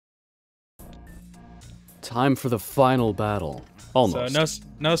Time for the final battle. Almost. So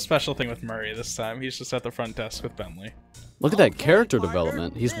no special thing with Murray this time. He's just at the front desk with Bentley. Look at that character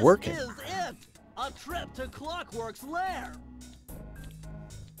development. He's working. This is it. A trip to Clockwerk's lair.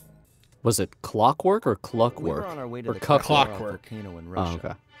 Was it Clockwerk or Cluckwerk? We were on our way to or the Clockwerk. volcano in Oh, Russia.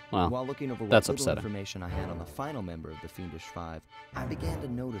 okay. Well, While looking over that's what little upsetting. information I had on the final member of the Fiendish Five, I began to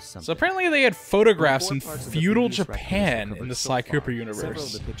notice something. So apparently they had photographs in Four parts of the feudal Thievius Japan Raccoonus in the so Sly far. Cooper Several of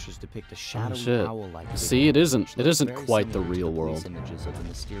universe. the pictures depict a Oh shadowy shit. owl-like See, it isn't very quite the similar to real police world. Images of the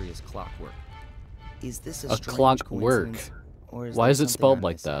mysterious Clockwerk. Is this A strange Clockwerk. coincidence, or is Why there is it something spelled I'm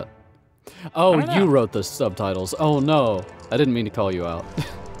like missing? that? Oh, I don't you know. wrote the subtitles. Oh no, I didn't mean to call you out.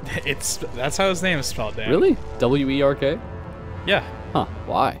 That's how his name is spelled, Dan. Really? W-E-R-K? Yeah. Huh?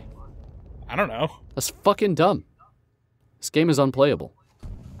 Why? I don't know. That's fucking dumb. This game is unplayable.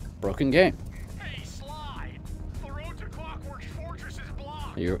 Broken game. Hey, Sly! The road to Clockwerk's fortress is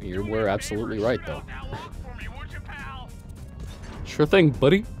blocked. You were absolutely right though. Now look for me, would you, pal? Sure thing,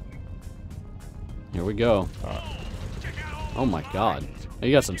 buddy. Here we go. Check out all Oh my god.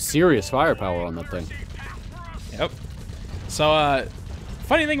 You got some serious firepower on that thing. Yep. So,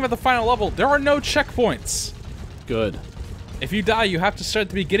 funny thing about the final level, there are no checkpoints. Good. If you die, you have to start at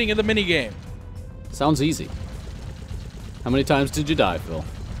the beginning of the minigame. Sounds easy. How many times did you die, Phil?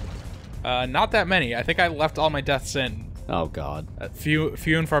 Not that many. I think I left all my deaths in. Oh god. Few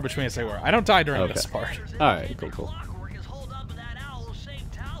and far between as they were. I don't die during Okay. this part. Alright, cool. Clockwerk is holed up in that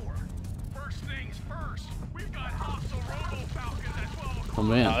owl-shaped tower. First things first. We've got hostile robo-falcons at 12 o'clock. Oh Oh,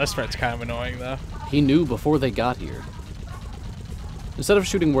 man. this part's kind of annoying, though. He knew before they got here. Instead of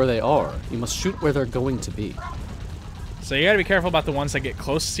shooting where they are, you must shoot where they're going to be. So you gotta be careful about the ones that get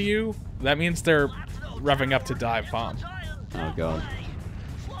close to you. That means they're revving up to dive bomb. Oh god.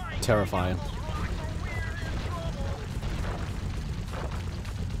 Terrifying.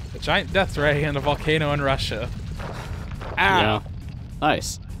 A giant death ray in a volcano in Russia. Ow! Yeah.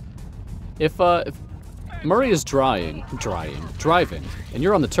 Nice. If Murray is driving, and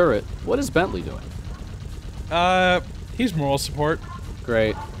you're on the turret, what is Bentley doing? He's moral support.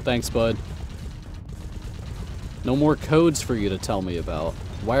 Great. Thanks, bud. No more codes for you to tell me about.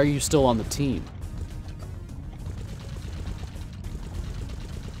 Why are you still on the team?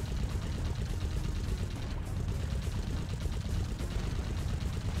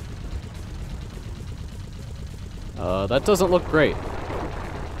 That doesn't look great.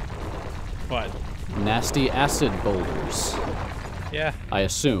 But, Nasty acid boulders. yeah. I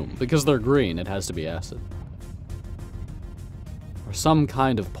assume. Because they're green, it has to be acid. Or some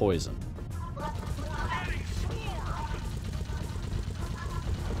kind of poison.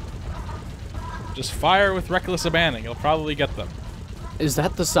 Just fire with reckless abandon. You'll probably get them. Is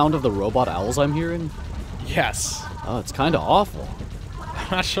that the sound of the robot owls I'm hearing? Yes. Oh, it's kind of awful. I'm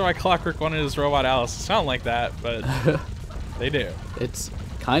not sure why Clockwerk wanted his robot owls to sound like that, but they do. It's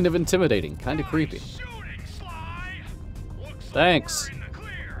kind of intimidating, kind of creepy. Shooting, Sly! Looks Thanks. like we're in the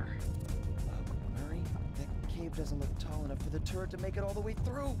clear. Murray, that cave doesn't look tall enough for the turret to make it all the way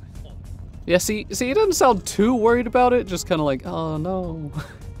through. Yeah, see, he doesn't sound too worried about it, just kind of like, oh no.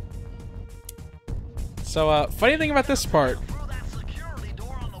 So, funny thing about this part, Through that security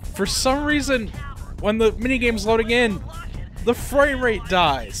door on the for some reason, when the minigame's loading in, the frame rate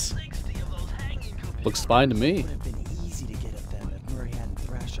dies. 60 of those hanging computers. Looks fine to me. Would have been easy to get at them if Murray hadn't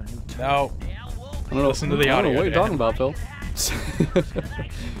thrashed our new turret. No. I don't know. Listen to the I don't know audio, what you're talking about, Phil.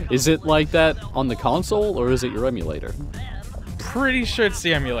 Is it like that on the console, or is it your emulator? Pretty sure it's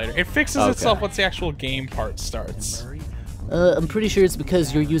the emulator. It fixes Okay. itself once the actual game part starts. Murray, I'm pretty sure it's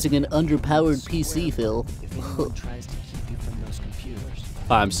because you're using an underpowered PC, Phil. if anyone tries to keep you from those computers.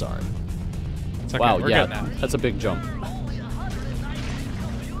 I'm sorry. It's okay, Wow, we're yeah, good now. that's a big jump.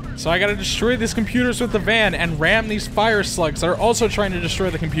 So I gotta destroy these computers with the van and ram these fire slugs that are also trying to destroy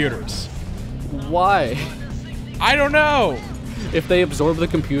the computers. Why? I don't know! If they absorb the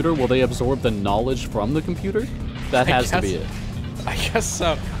computer, will they absorb the knowledge from the computer? That I has to guess- be it. I guess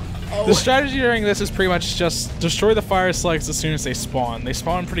so. Oh. The strategy during this is pretty much just destroy the fire slugs as soon as they spawn. They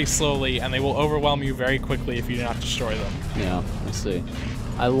spawn pretty slowly, and they will overwhelm you very quickly if you do not destroy them. Yeah, I see.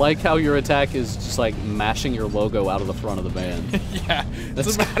 I like how your attack is just like mashing your logo out of the front of the van. Yeah,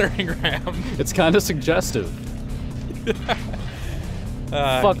 it's a battering ram. It's kind of suggestive.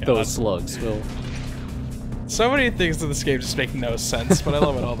 Fuck God. those slugs, Phil. So many things in this game just make no sense, but I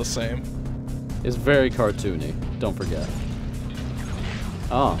love it all the same. It's very cartoony, don't forget.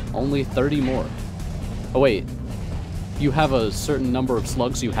 Oh, only 30 more. Oh wait, you have a certain number of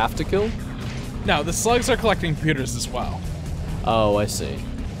slugs you have to kill? No, the slugs are collecting computers as well. Oh, I see.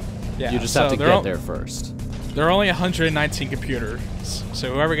 Yeah, You just so have to they're get all- there first. There are only 119 computers,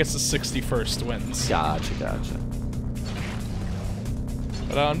 so whoever gets the 61st wins. Gotcha, gotcha.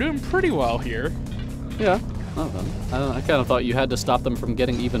 But I'm doing pretty well here. Yeah. I kind of thought you had to stop them from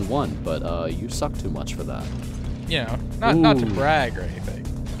getting even one, but you suck too much for that. You know, not to brag or anything.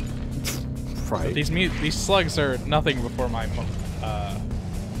 Right. But these slugs are nothing before my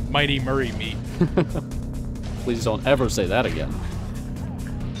mighty Murray meat. Please don't ever say that again.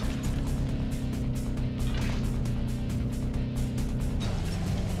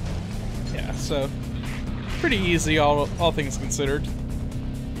 Yeah, so pretty easy, all things considered.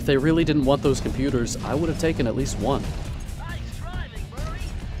 If they really didn't want those computers, I would have taken at least one. Nice driving, Murray.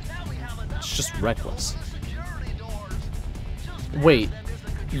 Now we have enough It's just reckless. security doors. Just Wait, send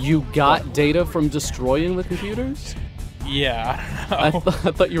this a you got data from destroying the computers? Yeah. I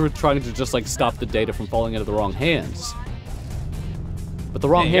thought you were trying to just like stop the data from falling into the wrong hands. But the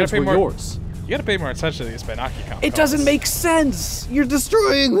wrong Yeah, you hands gotta were pay more- yours. You gotta pay more attention to these Binoculcom. It doesn't make sense! You're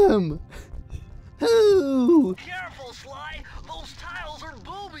destroying them! Ooh. Careful, Sly. Those tiles are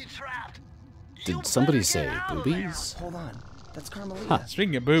booby trapped. Did somebody say boobies? Hold on. That's Carmelita. Huh.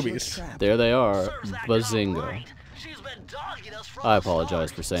 Speaking of She looks boobies, trapped. There they are. Serves that girl Bazinga. right. She's been dogging us from I the apologize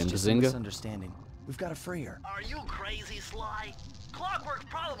start. for saying Just a bazinga. misunderstanding. We've got to free her. Are you crazy, Sly? Clockwerk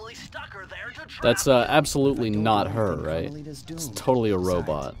probably stuck her there to trap That's you. absolutely If I don't not do her, anything, right? Carmelita's It's doomed. totally a Besides,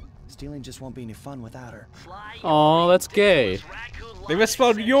 robot. Stealing just won't be any fun without her. Sly, Aw, that's gay. Raccoon They lies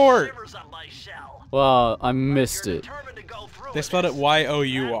misspelled send your. shivers up my shell. Well, I missed You're it. determined to go through They with spelled it this.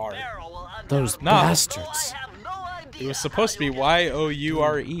 Y-O-U-R. That barrel will Those undoubtedly- No. bastards. Though I have no idea It was supposed to be how you'll get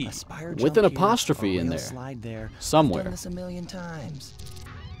Y-O-U-R-E. Aspire With jump an here, apostrophe or in we'll there. Slide there. Somewhere. I've done this a million times.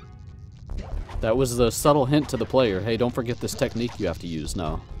 That was the subtle hint to the player. Hey, don't forget this technique you have to use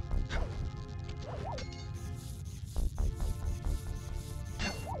now.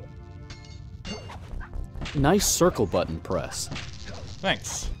 Nice circle button press.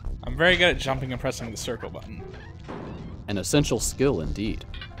 Thanks. I'm very good at jumping and pressing the circle button. An essential skill indeed.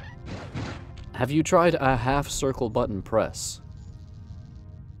 Have you tried a half circle button press?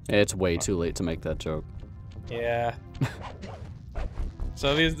 It's way too late to make that joke. Yeah.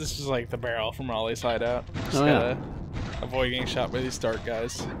 So this is like the barrel from Raleigh's hideout. Just Oh, yeah. gotta avoid getting shot by these dark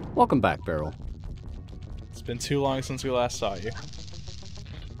guys. Welcome back, Beryl. It's been too long since we last saw you.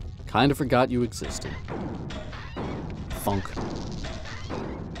 Kinda forgot you existed. Funk.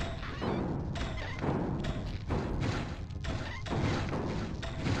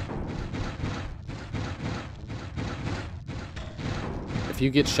 If you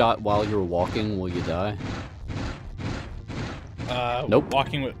get shot while you're walking, will you die? Nope.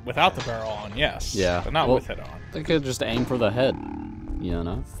 Walking without the barrel on, yes. Yeah. But not Well, with it on. They could just aim for the head, you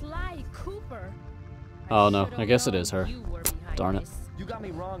know? Sly Cooper. Oh, no, should've I guess it known is her. you were behind Darn it. this. You got me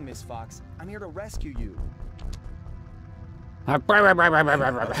wrong, Miss Fox. I'm here to rescue you.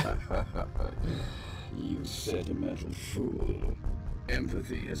 You sentimental fool.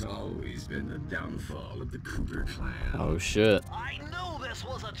 Empathy has always been the downfall of the Cooper clan. Oh, shit. I knew this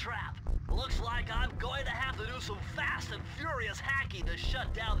was a trap. Looks like I'm going to have to do some fast and furious hacking to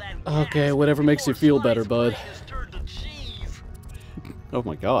shut down that Okay, gas whatever makes you before feel Sly's better, bud. brain is turned to cheese. Oh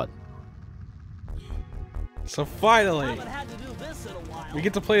my god. So finally, Haven't had to do this in a while. we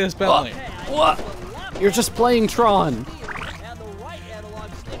get to play this Bentley. What? You're just playing Tron. And the right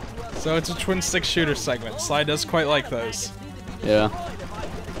analog stick to a So it's a twin stick shooter segment. Sly does quite like those. Yeah.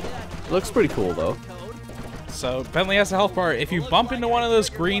 Looks pretty cool, though. So Bentley has a health bar. If you bump into one of those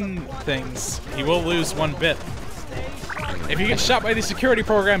green things, he will lose 1 bit. If you get shot by these security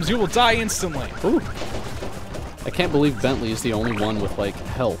programs, you will die instantly. Ooh. I can't believe Bentley is the only one with, like,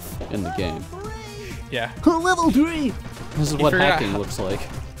 health in the game. Yeah. Level 3! This is what figured out hacking how- looks like.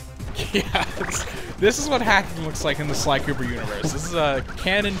 Yeah. This is what hacking looks like in the Sly Cooper universe. This is a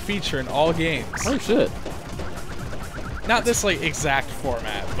canon feature in all games. Oh, shit. Not this like exact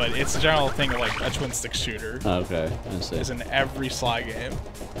format, but it's a general thing of like a twin stick shooter Okay, I see. is in every Sly game.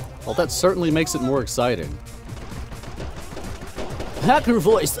 Well, that certainly makes it more exciting. Hacker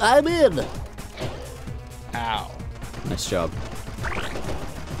voice, I'm in! Ow. Nice job.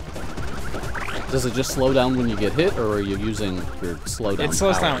 Does it just slow down when you get hit, or are you using your slowdown It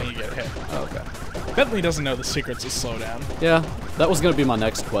slows power? down when you get hit. Oh, okay. Bentley doesn't know the secrets of slowdown. Yeah, that was going to be my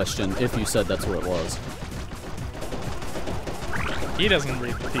next question, if you said that's what it was. He doesn't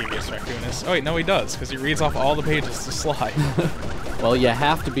read the Thievius Raccoonus. Oh wait, no he does, because he reads off all the pages to Sly. Well, you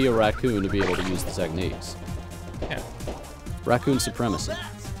have to be a raccoon to be able to use the techniques. Yeah. Raccoon supremacy.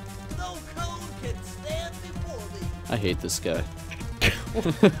 no code can stand before me. I hate this guy.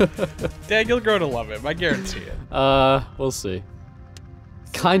 Dad, you'll grow to love him, I guarantee it. We'll see.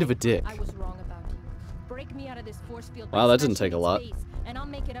 Kind of a dick. I was wrong about you. Break me me out of this force field. Wow, that didn't take a lot. And I'll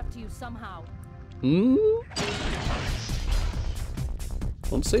make it up to you somehow. Don't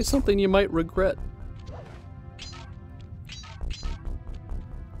say something you might regret.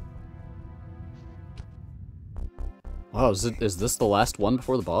 Wow, is this the last one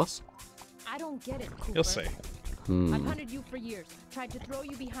before the boss? I don't get it, Cooper. You'll see. I've hunted you for years, tried to throw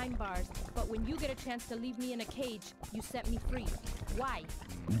you behind bars, but when you get a chance to leave me in a cage, you set me free. Why?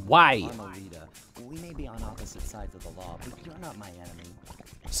 Why? I'm Alita. We may be on opposite sides of the law, but you're not my enemy.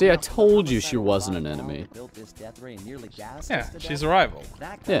 See, I told you she wasn't an enemy. Built this death ray and nearly gassed Yeah, us to she's death. a rival.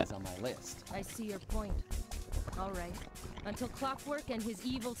 That Yeah. guy's on my list. I see your point. All right. Until Clockwerk and his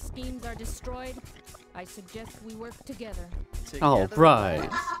evil schemes are destroyed, I suggest we work together. All right.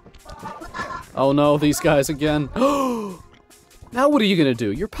 Oh no, these guys again. Now what are you gonna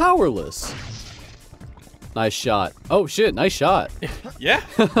do? You're powerless. Nice shot. Oh shit, nice shot. Yeah.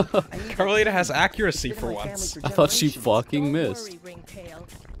 Carlita has accuracy for once. I thought she fucking Don't missed. worry, Ringtail.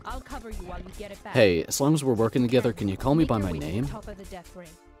 I'll cover you while you get it back. Hey, as long as we're working together, can you call me Make by your my way to the name? top of the death ring.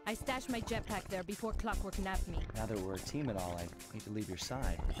 I stashed my jetpack there before Clockwerk nabbed me. Now that we're a team and all, I hate to leave your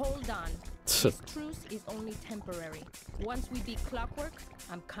side. Hold on. This truce is only temporary. Once we beat Clockwerk,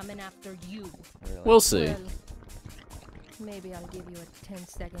 I'm coming after you. Really. We'll see. Well, maybe I'll give you a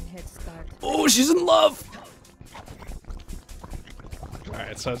 10-second head start. Oh, she's in love!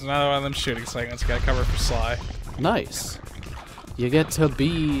 Alright, so it's another one of them shooting segments. Gotta cover for Sly. Nice. You get to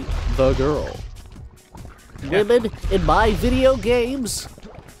be the girl. Women in my video games.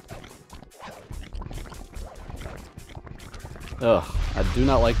 Ugh, I do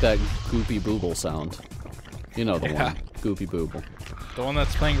not like that goopy booble sound. You know the Yeah. one. Goopy booble. The one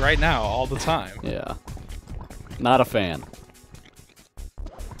that's playing right now, all the time. Yeah. Not a fan.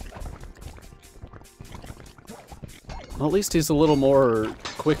 Well, at least he's a little more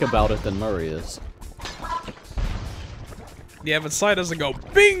quick about it than Murray is. Yeah, but Sly doesn't go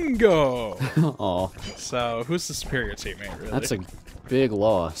bingo! Aw, So, who's the superior teammate, really? that's a big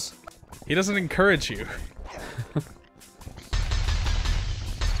loss. He doesn't encourage you.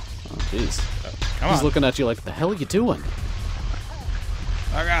 Oh, jeez. Come He's on. looking at you like, the hell are you doing?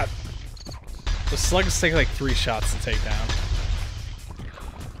 Oh god. The slugs take like 3 shots to take down.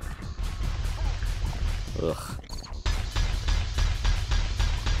 Ugh.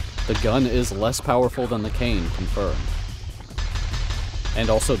 The gun is less powerful than the cane, confirmed. And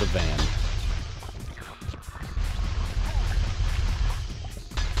also the van.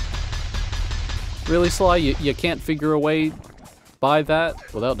 Really, Sly? You can't figure a way by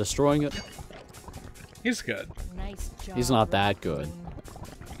that without destroying it? He's good. Nice job. He's not that good. Raccoon.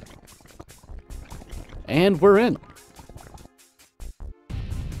 And we're in.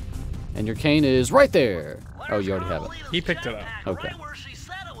 And your cane is right there. Oh, you already have it. He picked it up. Okay. Right where she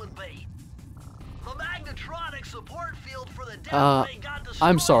said it would be. The magnetronic support field for the death ray got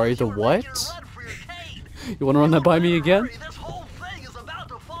I'm destroyed sorry, as the you were what? making a run for your cane. You want to run that by me again? Hurry, this whole thing is about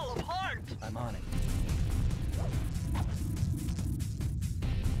to fall apart. I'm on it.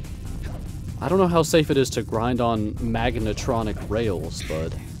 I don't know how safe it is to grind on magnetronic rails,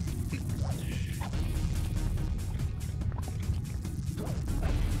 but...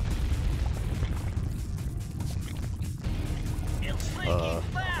 It's sinking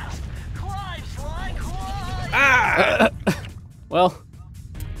fast. Climb, Sly, climb. Well...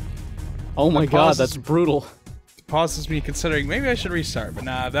 Oh my god, pauses- that's brutal. Pauses me considering maybe I should restart, but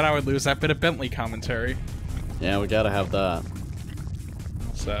nah, then I would lose that bit of Bentley commentary. Yeah, we gotta have that.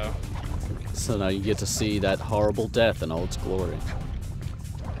 So, So now you get to see that horrible death in all its glory.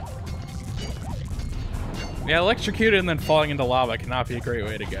 yeah, electrocuted and then falling into lava cannot be a great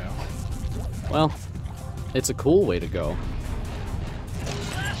way to go. Well, it's a cool way to go.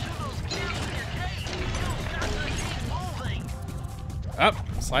 Slash through those gears in your cane. You've got to keep moving. Up.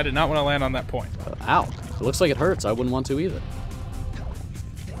 So I did not want to land on that point. Ow. It looks like it hurts. I wouldn't want to either.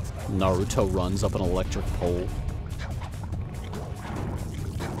 Naruto runs up an electric pole.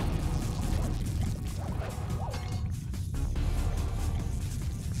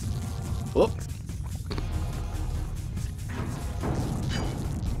 Whoop.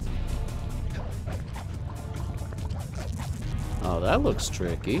 Oh, that looks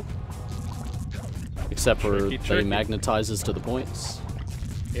tricky. Except for Tricky, they tricky. magnetizes to the points.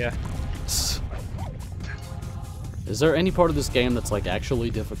 Yeah. Is there any part of this game that's like actually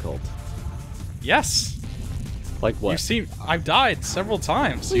difficult? Yes. Like what? You've seen. I've died several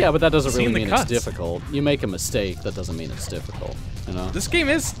times. Yeah, but that doesn't You've really seen the mean it's cuts. difficult. You make a mistake, that doesn't mean it's difficult. You know? This game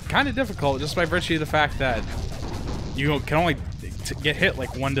is kind of difficult just by virtue of the fact that you can only get hit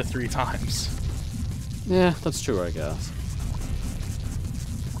like 1 to 3 times. Yeah, that's true, I guess.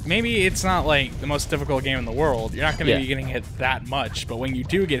 maybe it's not like the most difficult game in the world. You're not going to Yeah. be getting hit that much, but when you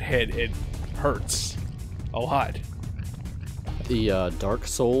do get hit, it hurts a lot. The Dark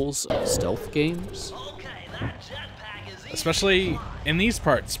Souls stealth games. Okay, that jetpack is easy. Especially in these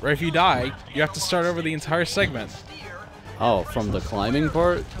parts, where if you die, you have to start over the entire segment. Oh, from the climbing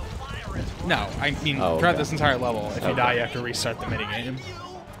part? No, I mean, Oh, throughout okay. this entire level, if you die, you have to restart the minigame.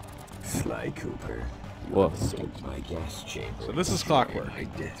 Sly Cooper, you Whoa. have escaped my gas chamber. So this is Clockwerk. My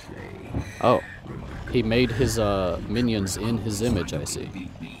death ray. Oh. He made his minions in his image, I see.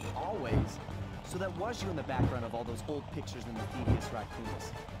 Always. So that was you in the background of all those old pictures in the Thievius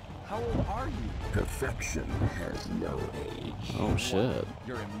Raccoonus. How old are you? Perfection has no age. Oh shit.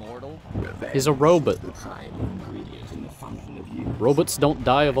 You're immortal? Revenge He's a robot. is the prime ingredient in the fountain of youth. Robots don't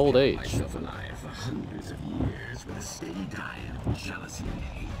die of old age. Myself alive for hundreds of years with a steady diet of jealousy and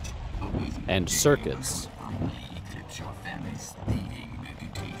hate. Always And circuits. firmly eclipse your family's thieving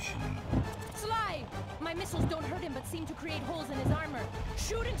reputation. Sly! My missiles don't hurt him but seem to create holes in his armor.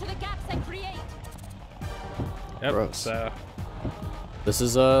 Shoot into the gaps I create! Yep, Gross. so, This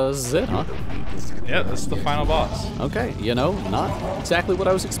is it, huh? yeah, this is the final boss. Okay, you know, not exactly what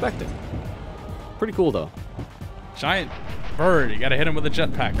I was expecting. Pretty cool though. Giant bird, you gotta hit him with a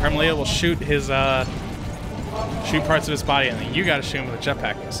jetpack. Carmelita will shoot his, shoot parts of his body, and then you gotta shoot him with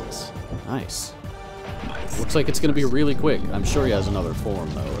jetpack missiles. Nice. Looks like it's gonna be really quick. I'm sure he has another form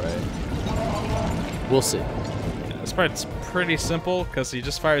though, right? We'll see. Yeah, this part's pretty simple, because he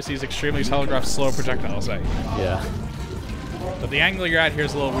just fires these extremely telegraphed slow projectiles at you. Yeah. But the angle you're at here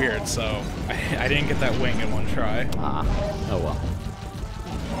is a little weird, so I didn't get that wing in one try. Ah. Oh well.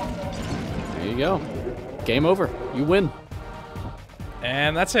 There you go. Game over. You win.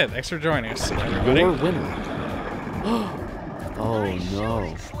 And that's it. Thanks for joining us, everybody. You're a winner. Oh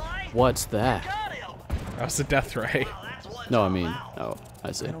no. What's that? That was the death ray. No, I mean, oh,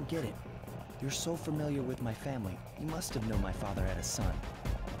 I see. I don't get it. You're so familiar with my family. You must have known my father had a son.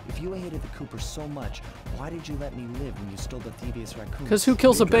 If you hated the Coopers so much, why did you let me live when you stole the Thievius Raccoonus? Because who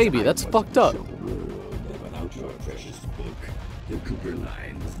kills a baby? That's fucked up. Without your precious book, the Cooper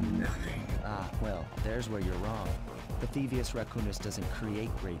line was nothing. Ah, well, there's where you're wrong. The Thievius Raccoonus doesn't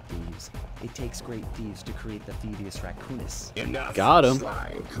create great thieves. It takes great thieves to create the Thievius Raccoonus. Enough, Got him.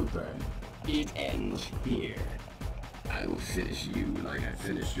 Sly Cooper. It ends here. I will finish you like I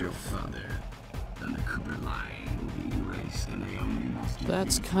finished your father. Then the Cooper line will be erased and they only must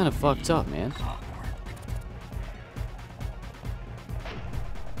That's kind of fucked up, man.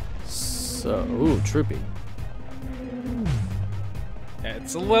 So, ooh, trippy. Yeah,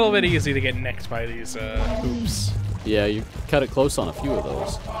 it's a little bit easy to get nicked by these hoops. Yeah, you cut it close on a few of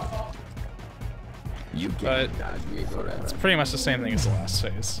those. You But can't dodge me forever. it's pretty much the same thing as the last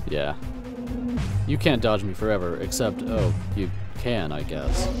phase. Yeah. You can't dodge me forever, except, oh, you can, I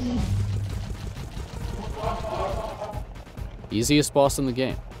guess. Easiest boss in the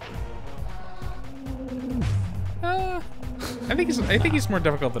game. I think he's more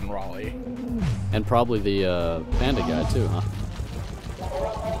difficult than Raleigh. And probably the panda guy too, huh?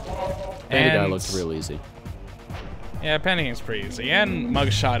 Panda guy looks real easy. Yeah, Penning's pretty easy. And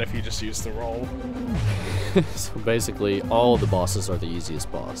Mugshot if you just use the roll. So basically, all the bosses are the easiest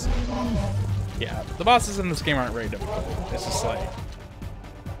boss. Yeah, the bosses in this game aren't very difficult. It's just like,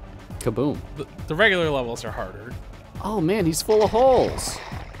 Kaboom. the regular levels are harder. Oh man, he's full of holes.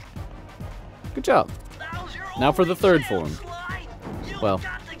 Good job. Now for the third form. Well,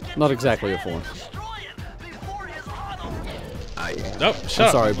 not exactly a form. Nope, shut I'm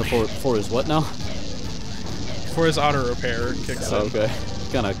up. sorry, before his what now? Before his auto repair kicks in. Okay.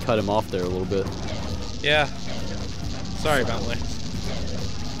 Kinda cut him off there a little bit. Yeah. Sorry, Bentley.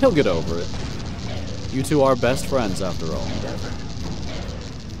 He'll get over it. You two are best friends after all.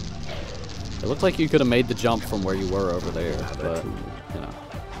 It looked like you could have made the jump from where you were over there, but, you know.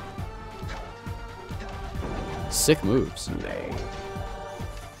 Sick moves.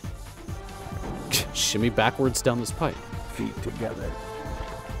 Shimmy backwards down this pipe. Feet together.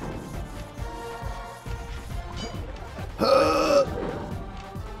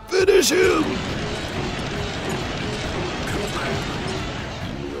 Finish him!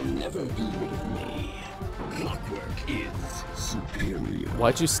 You will never be rid of me. Clockwork is superior.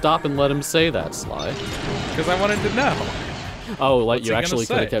 Why'd you stop and let him say that, Sly? Because I wanted to know. Oh, like What's you he gonna actually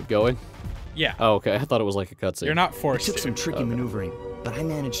could say? have kept going? Yeah. Oh, okay. I thought it was like a cutscene. You're not It forced took to. some tricky maneuvering, but I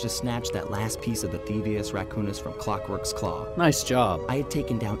managed to snatch that last piece of the Thievius Raccoonus from Clockwerk's claw. Nice job. I had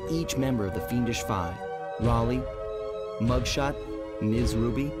taken down each member of the Fiendish Five. Raleigh, Mugshot, Ms.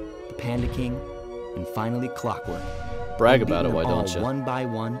 Ruby, the Panda King, and finally Clockwerk. Brag I'd about it, beaten why them all don't you? one by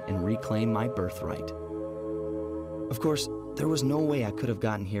one and reclaim my birthright. Of course, There was no way I could have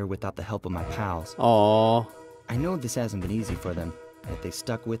gotten here without the help of my pals. Aww. I know this hasn't been easy for them, yet they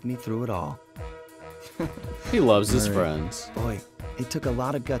stuck with me through it all. He loves his Murray, friends. Boy, it took a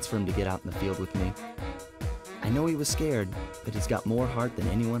lot of guts for him to get out in the field with me. I know he was scared, but he's got more heart than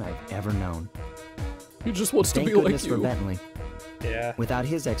anyone I've ever known. He just wants Thank to be like goodness for you. Bentley. Yeah. Without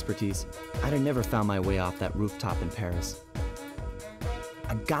his expertise, I'd have never found my way off that rooftop in Paris.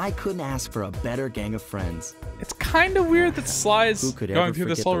 A guy couldn't ask for a better gang of friends. It's kind of weird that Sly's Who could going ever through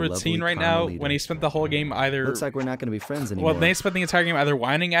this forget whole the routine lovely right now Carmelita? when he spent the whole game either... Looks like we're not going to be friends anymore. Well, they spent the entire game either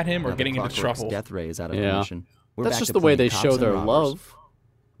whining at him or Now that getting into Clockwerk's trouble. death ray is out of Yeah. commission. We're That's back just to the way playing they cops show and their robbers. love.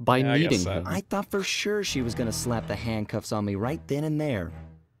 By Yeah, I guess needing so. him. I thought for sure she was going to slap the handcuffs on me right then and there.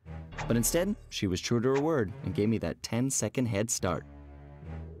 But instead, she was true to her word and gave me that 10-second head start.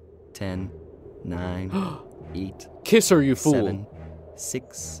 10, 9, 8, Kiss her, you fool. 7,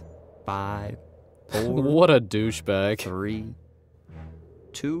 6, 5, 4, What a douchebag. 3,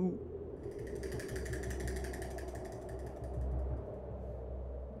 2,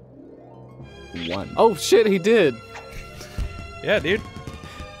 1. Oh shit, he did. Yeah, dude.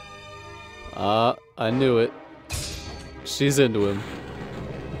 I knew it. She's into him.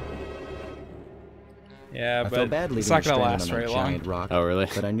 Yeah, I but felt bad it's leaving her not gonna stranded last on that very long. giant rock, Oh, really?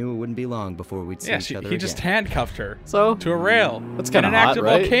 but I knew it wouldn't be long before we'd see Yeah, each other he again. just handcuffed her So? to a rail. That's in kinda an hot, active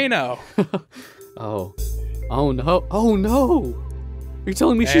right? volcano. Oh. Oh no. Oh no! Are you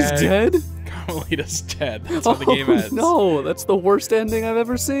telling me she's And- dead? Carmelita's dead. That's how the game Oh ends. no! That's the worst ending I've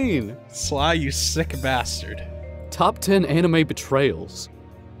ever seen. Sly, you sick bastard. Top 10 anime betrayals.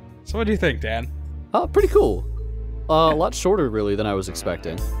 So what do you think, Dan? Pretty cool. A lot shorter, really, than I was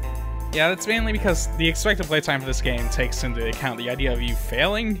expecting. Yeah, that's mainly because the expected playtime for this game takes into account the idea of you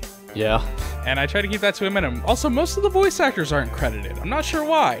failing, Yeah. and I try to keep that to a minimum. Also, most of the voice actors aren't credited. I'm not sure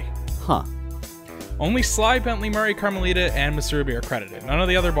why. Huh. Only Sly, Bentley, Murray, Carmelita, and Masurubi are credited. None of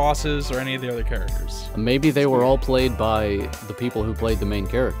the other bosses or any of the other characters. Maybe they were all played by the people who played the main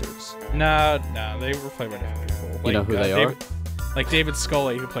characters. No, they were played by different people. You know who they David, like David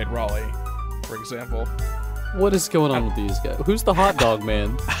Scully, who played Raleigh, for example. What is going on with these guys? Who's the hot dog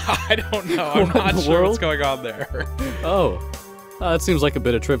man? I don't know. I'm What in not the sure what's world? going on there. Oh. That seems like a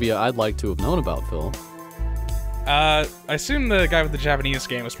bit of trivia I'd like to have known about, Phil. I assume the guy with the Japanese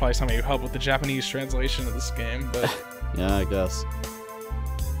game was probably somebody who helped with the Japanese translation of this game, but Yeah, I guess.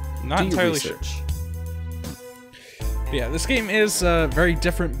 not Do your entirely sure. research. But yeah, this game is a very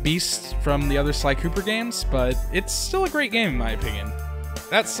different beast from the other Sly Cooper games, but it's still a great game in my opinion.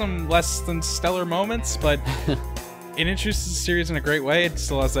 That's some less than stellar moments, but it introduces the series in a great way. It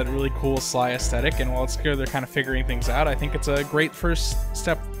still has that really cool Sly aesthetic, and while it's clear they're kind of figuring things out, I think it's a great first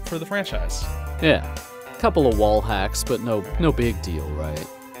step for the franchise. Yeah. Couple of wall hacks, but no big deal, right?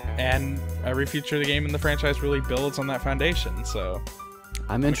 And every feature of the game in the franchise really builds on that foundation, so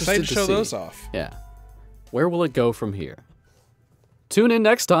I'm I'm interested excited to show see. those off. Yeah. Where will it go from here? Tune in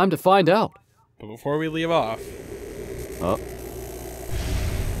next time to find out. But before we leave off, Oh.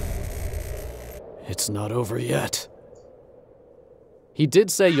 It's not over yet. He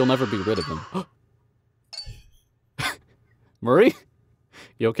did say you'll never be rid of him. Murray?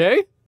 You okay?